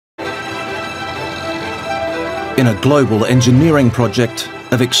in a global engineering project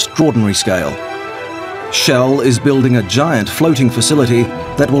of extraordinary scale. Shell is building a giant floating facility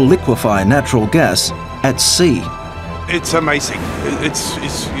that will liquefy natural gas at sea. It's amazing.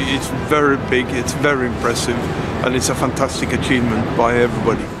 It's very big, it's very impressive, and it's a fantastic achievement by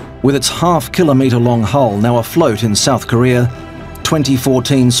everybody. With its half-kilometre-long hull now afloat in South Korea,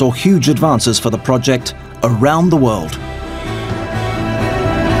 2014 saw huge advances for the project around the world.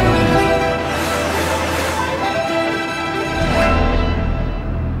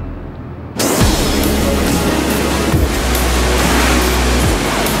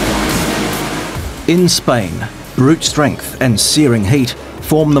 In Spain, brute strength and searing heat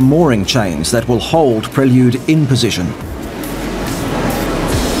form the mooring chains that will hold Prelude in position.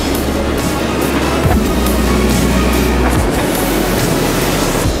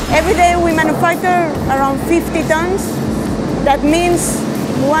 Every day we manufacture around 50 tons. That means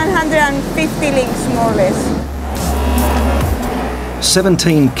 150 links, more or less.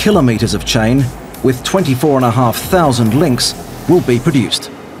 17 kilometres of chain with 24,500 links will be produced.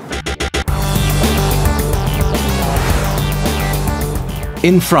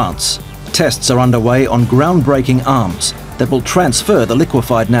 In France, tests are underway on groundbreaking arms that will transfer the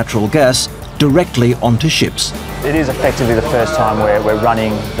liquefied natural gas directly onto ships. It is effectively the first time we're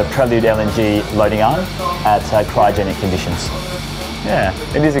running the Prelude LNG loading arm at cryogenic conditions. Yeah,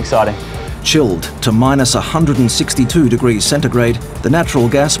 it is exciting. Chilled to minus 162 degrees centigrade, the natural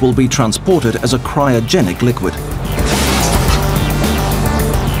gas will be transported as a cryogenic liquid.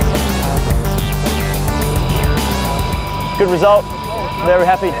 Good result. Very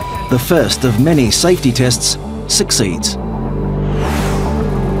happy. The first of many safety tests succeeds.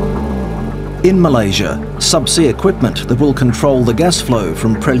 In Malaysia, subsea equipment that will control the gas flow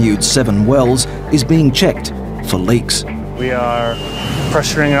from Prelude's 7 wells is being checked for leaks. We are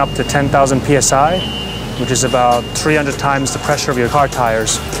pressuring it up to 10,000 psi, which is about 300 times the pressure of your car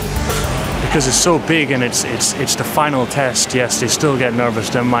tires. Because it's so big and it's the final test, yes, they still get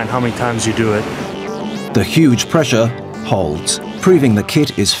nervous, never mind how many times you do it. The huge pressure holds, proving the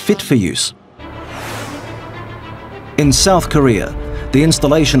kit is fit for use. In South Korea, the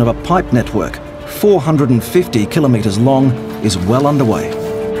installation of a pipe network 450 kilometers long is well underway.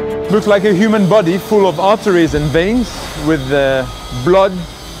 Looks like a human body full of arteries and veins with blood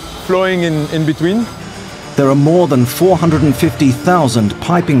flowing in between. There are more than 450,000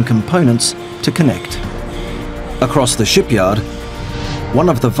 piping components to connect. Across the shipyard, one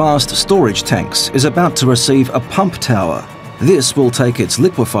of the vast storage tanks is about to receive a pump tower. This will take its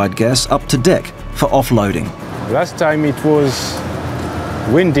liquefied gas up to deck for offloading. Last time it was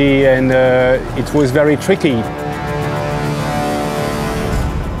windy and it was very tricky.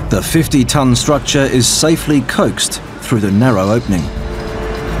 The 50-ton structure is safely coaxed through the narrow opening.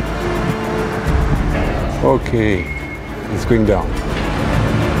 Okay, it's going down.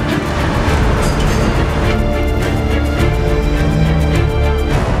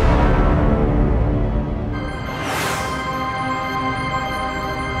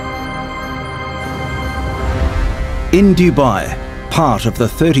 In Dubai, part of the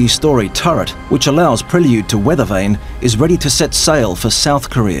 30-story turret, which allows Prelude to weather vane, is ready to set sail for South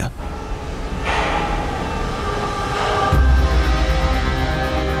Korea.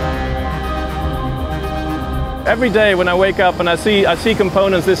 Every day when I wake up and I see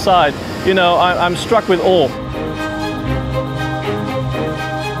components this side, you know, I'm struck with awe.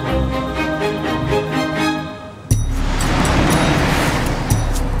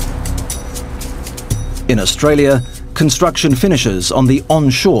 In Australia, construction finishes on the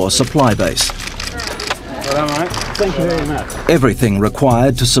onshore supply base. Well done, mate. Thank you very much. Everything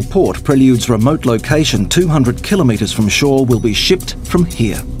required to support Prelude's remote location 200 kilometres from shore will be shipped from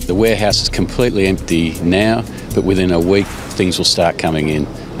here. The warehouse is completely empty now, but within a week things will start coming in.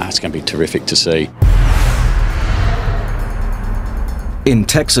 It's going to be terrific to see. In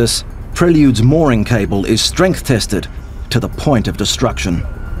Texas, Prelude's mooring cable is strength tested to the point of destruction.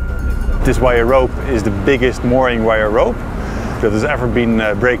 This wire rope is the biggest mooring wire rope that has ever been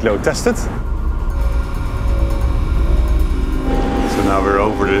brake load tested. So now we're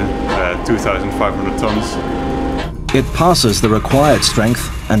over the 2,500 tons. It passes the required strength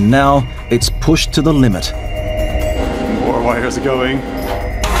and now it's pushed to the limit. More wires are going.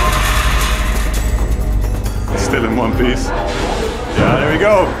 It's still in one piece. Yeah, there we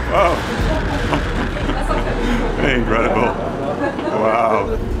go. Oh. Incredible.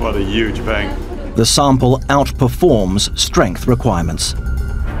 Wow, what a huge bang. The sample outperforms strength requirements.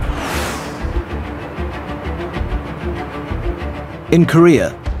 In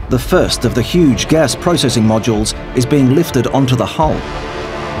Korea, the first of the huge gas processing modules is being lifted onto the hull.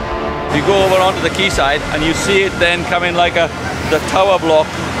 You go over onto the quayside and you see it then coming like the tower block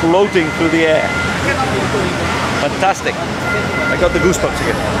floating through the air. Fantastic. I got the goosebumps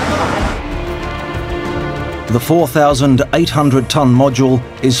again. The 4,800-ton module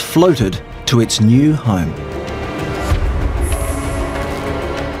is floated to its new home.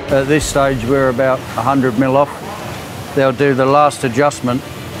 At this stage we're about 100 mil off. They'll do the last adjustment,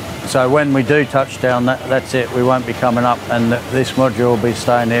 so when we do touch down, that's it, we won't be coming up, and this module will be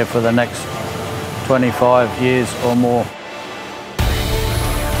staying here for the next 25 years or more.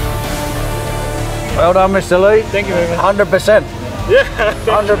 Well done, Mr. Lee. Thank you very much. 100%. Yeah,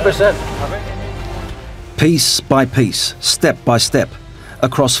 100%. Piece by piece, step by step,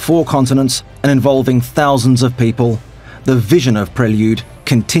 across 4 continents and involving thousands of people, the vision of Prelude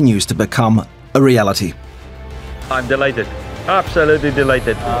continues to become a reality. I'm delighted. Absolutely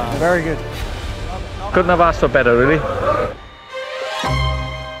delighted. Very good. Couldn't have asked for better, really.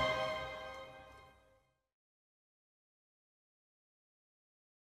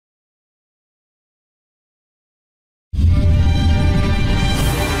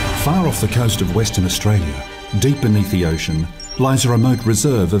 Far off the coast of Western Australia, deep beneath the ocean, lies a remote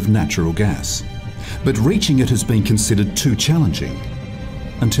reserve of natural gas. But reaching it has been considered too challenging,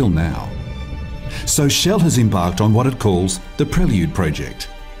 until now. So Shell has embarked on what it calls the Prelude project.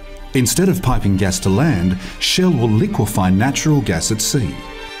 Instead of piping gas to land, Shell will liquefy natural gas at sea.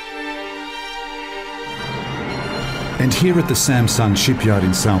 And here at the Samsun shipyard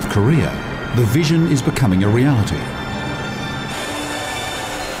in South Korea, the vision is becoming a reality.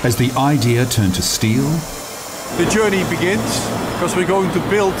 As the idea turned to steel, the journey begins because we're going to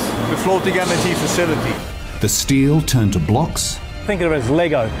build the floating energy facility. The steel turned to blocks. Think of it as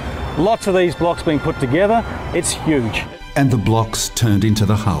Lego. Lots of these blocks being put together, it's huge. And the blocks turned into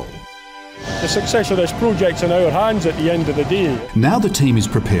the hull. The success of this project's in our hands at the end of the day. Now the team is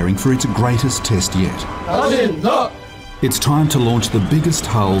preparing for its greatest test yet. It's time to launch the biggest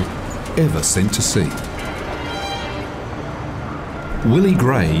hull ever sent to sea. Willie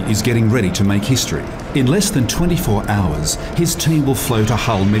Gray is getting ready to make history. In less than 24 hours, his team will float a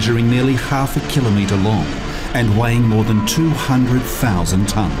hull measuring nearly half a kilometre long and weighing more than 200,000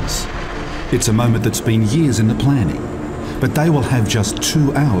 tonnes. It's a moment that's been years in the planning, but they will have just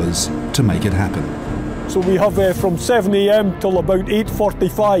 2 hours to make it happen. So we have from 7 AM till about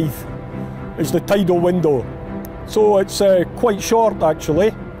 8:45 is the tidal window. So it's quite short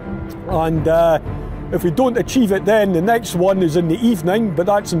actually, and if we don't achieve it then, the next one is in the evening, but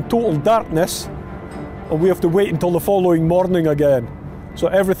that's in total darkness, and we have to wait until the following morning again. So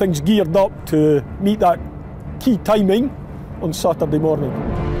everything's geared up to meet that key timing on Saturday morning.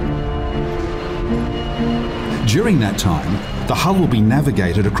 During that time, the hull will be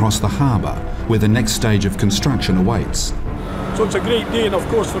navigated across the harbour, where the next stage of construction awaits. So it's a great day, and of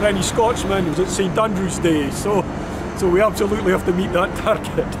course for any Scotsman, it's St Andrew's Day, so we absolutely have to meet that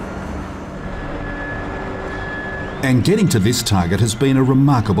target. And getting to this target has been a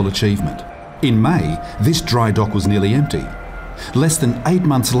remarkable achievement. In May, this dry dock was nearly empty. Less than 8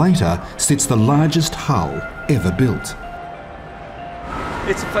 months later sits the largest hull ever built.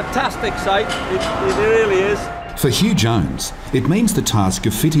 It's a fantastic site, it really is. For Hugh Jones, it means the task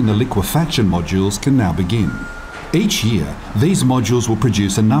of fitting the liquefaction modules can now begin. Each year, these modules will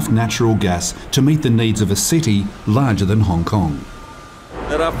produce enough natural gas to meet the needs of a city larger than Hong Kong.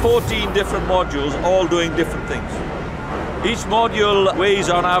 There are 14 different modules, all doing different things. Each module weighs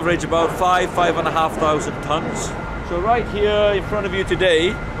on average about 5,500 tonnes. So right here in front of you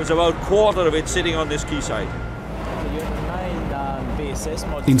today was about a quarter of it sitting on this quayside.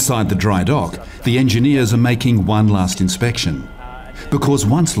 Inside the dry dock, the engineers are making one last inspection. Because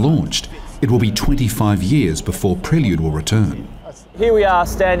once launched, it will be 25 years before Prelude will return. Here we are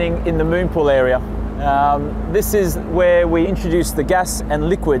standing in the moon pool area. This is where we introduce the gas and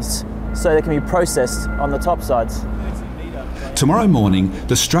liquids so they can be processed on the top sides. Tomorrow morning,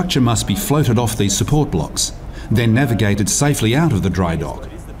 the structure must be floated off these support blocks, then navigated safely out of the dry dock.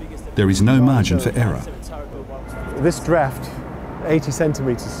 There is no margin for error. This draft, 80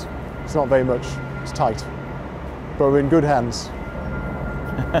 centimetres, it's not very much, it's tight, but we're in good hands.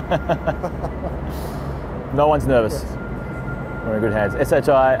 No one's nervous. We're in good hands.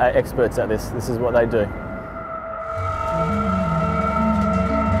 SHI are experts at this. This is what they do.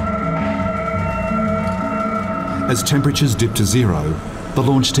 As temperatures dip to zero, the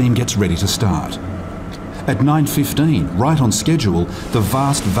launch team gets ready to start. At 9:15, right on schedule, the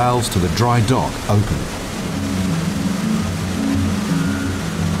vast valves to the dry dock open.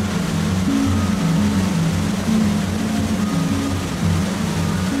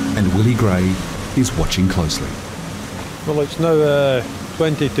 And Willie Gray is watching closely. Well, it's now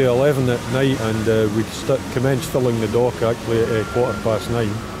 20 to 11 at night, and we commenced filling the dock actually at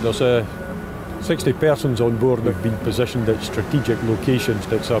 9:15. There's 60 persons on board have been positioned at strategic locations.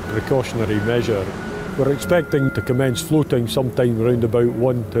 That's a precautionary measure. We're expecting to commence floating sometime around about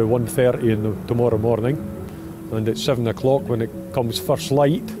 1 to 1:30 tomorrow morning, and at 7 o'clock when it comes first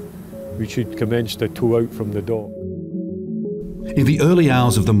light, we should commence to tow out from the dock. In the early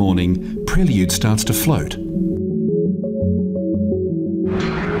hours of the morning, Prelude starts to float.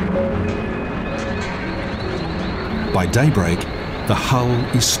 By daybreak, the hull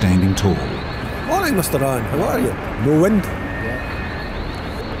is standing tall. Morning, Mr. Ann. How are you? No wind.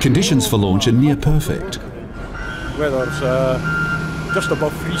 Conditions for launch are near perfect. Weather's just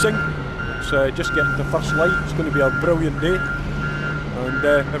above freezing. It's just getting the first light. It's going to be a brilliant day, and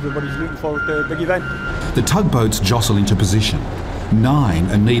everybody's looking forward to a big event. The tugboats jostle into position. 9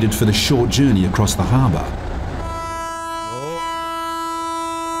 are needed for the short journey across the harbour.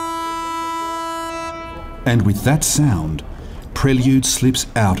 And with that sound, Prelude slips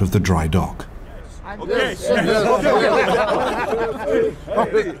out of the dry dock. Okay.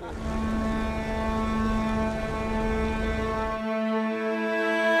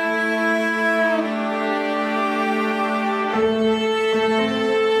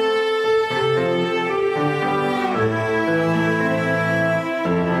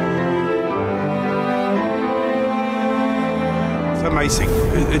 Amazing.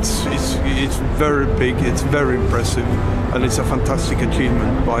 It's very big, it's very impressive, and it's a fantastic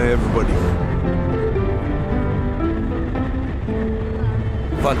achievement by everybody.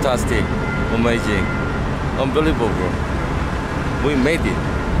 Fantastic, amazing, unbelievable. We made it.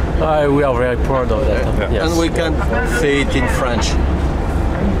 We are very proud of that. Yes. And we can say it in French.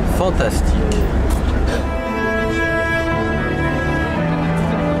 Fantastic.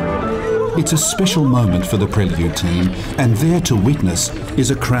 It's a special moment for the Prelude team, and there to witness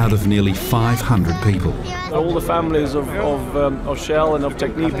is a crowd of nearly 500 people. All the families of Shell and of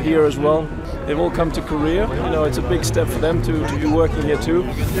Technip here as well. They've all come to Korea. You know, it's a big step for them to be working here too,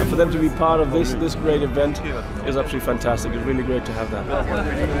 and for them to be part of this great event is absolutely fantastic. It's really great to have that.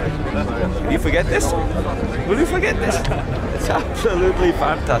 You forget this? Will you forget this? It's absolutely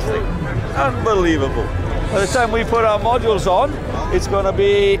fantastic, unbelievable. By the time we put our modules on, it's going to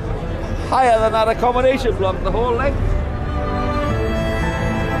be higher than our accommodation block, the whole length.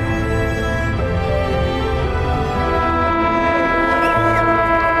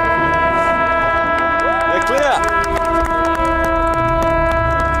 They're clear.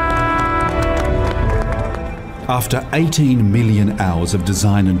 After 18 million hours of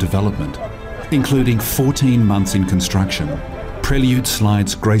design and development, including 14 months in construction, Prelude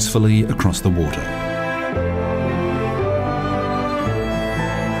slides gracefully across the water.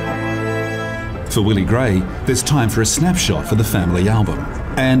 For Willie Gray, there's time for a snapshot for the family album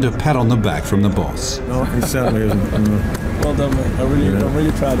and a pat on the back from the boss. No, he certainly isn't. Well done, mate. I'm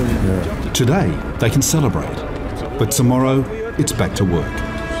really proud of you. Yeah. Today, they can celebrate, but tomorrow, it's back to work.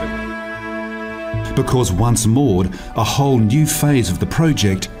 Because once moored, a whole new phase of the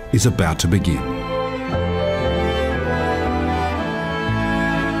project is about to begin.